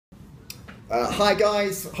Hi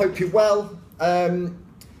guys, hope you're well.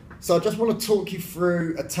 So I just want to talk you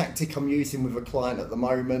through a tactic I'm using with a client at the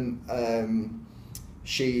moment.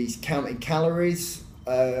 She's counting calories,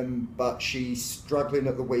 but she's struggling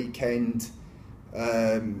at the weekend,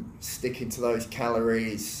 sticking to those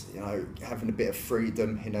calories, having a bit of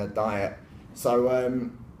freedom in her diet. So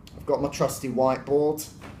I've got my trusty whiteboard.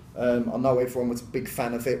 I know everyone was a big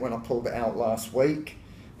fan of it when I pulled it out last week,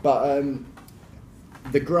 but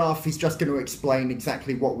the graph is just going to explain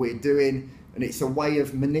exactly what we're doing, and it's a way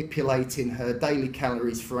of manipulating her daily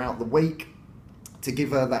calories throughout the week to give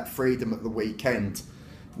her that freedom at the weekend.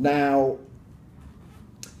 Now,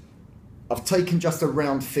 I've taken just a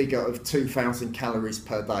round figure of 2,000 calories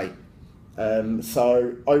per day.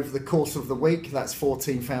 So over the course of the week, that's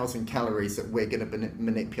 14,000 calories that we're going to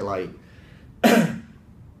manipulate.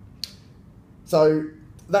 So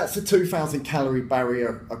that's a 2,000 calorie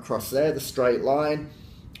barrier across there, the straight line,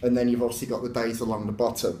 and then you've obviously got the days along the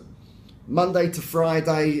bottom. Monday to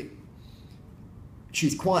Friday,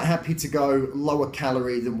 she's quite happy to go lower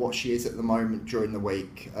calorie than what she is at the moment during the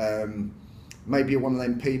week. Maybe you're one of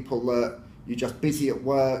them people that you're just busy at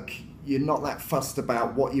work, you're not that fussed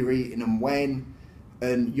about what you're eating and when,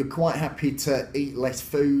 and you're quite happy to eat less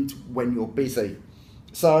food when you're busy.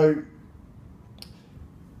 So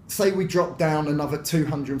say we drop down another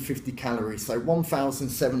 250 calories, so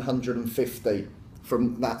 1,750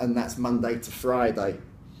 from that, and that's Monday to Friday.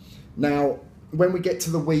 Now, when we get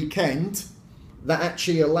to the weekend, that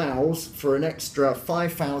actually allows for an extra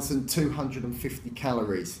 5,250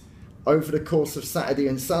 calories. Over the course of Saturday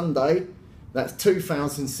and Sunday, that's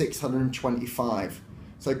 2,625.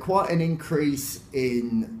 So quite an increase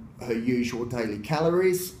in her usual daily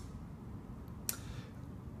calories.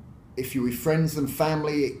 If you're with friends and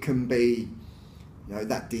family, it can be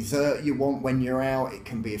that dessert you want when you're out. It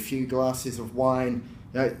can be a few glasses of wine.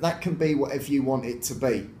 That can be whatever you want it to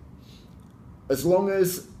be. As long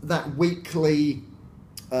as that weekly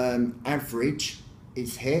average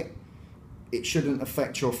is hit, it shouldn't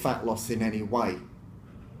affect your fat loss in any way.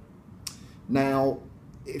 Now,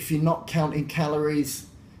 if you're not counting calories,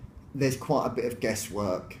 there's quite a bit of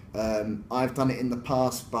guesswork. I've done it in the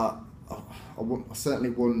past, but I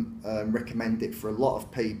certainly wouldn't recommend it for a lot of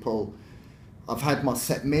people. I've had my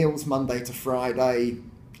set meals Monday to Friday.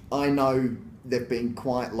 I know they've been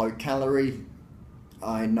quite low calorie.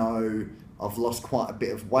 I know I've lost quite a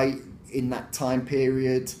bit of weight in that time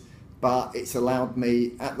period, but it's allowed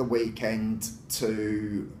me at the weekend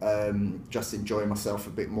to just enjoy myself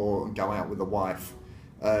a bit more and go out with the wife.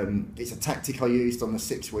 It's a tactic I used on the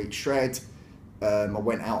 6-week shred. I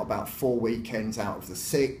went out about 4 weekends out of the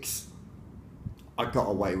 6. I got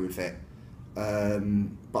away with it,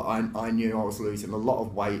 but I knew I was losing a lot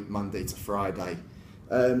of weight Monday to Friday.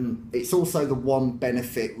 It's also the one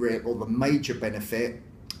benefit, or the major benefit,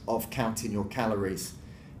 of counting your calories.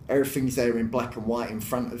 Everything's there in black and white in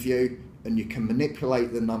front of you, and you can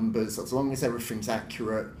manipulate the numbers as long as everything's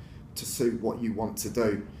accurate to suit what you want to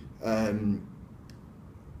do.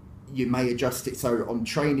 You may adjust it so on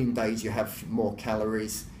training days you have more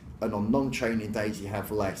calories, and on non-training days you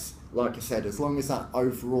have less. Like I said, as long as that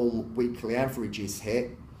overall weekly average is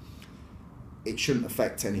hit, it shouldn't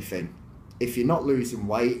affect anything. If you're not losing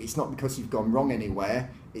weight, it's not because you've gone wrong anywhere,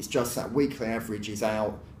 it's just that weekly average is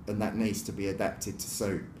out and that needs to be adapted to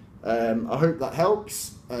suit. I hope that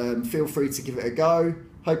helps. Feel free to give it a go.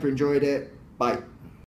 Hope you enjoyed it. Bye.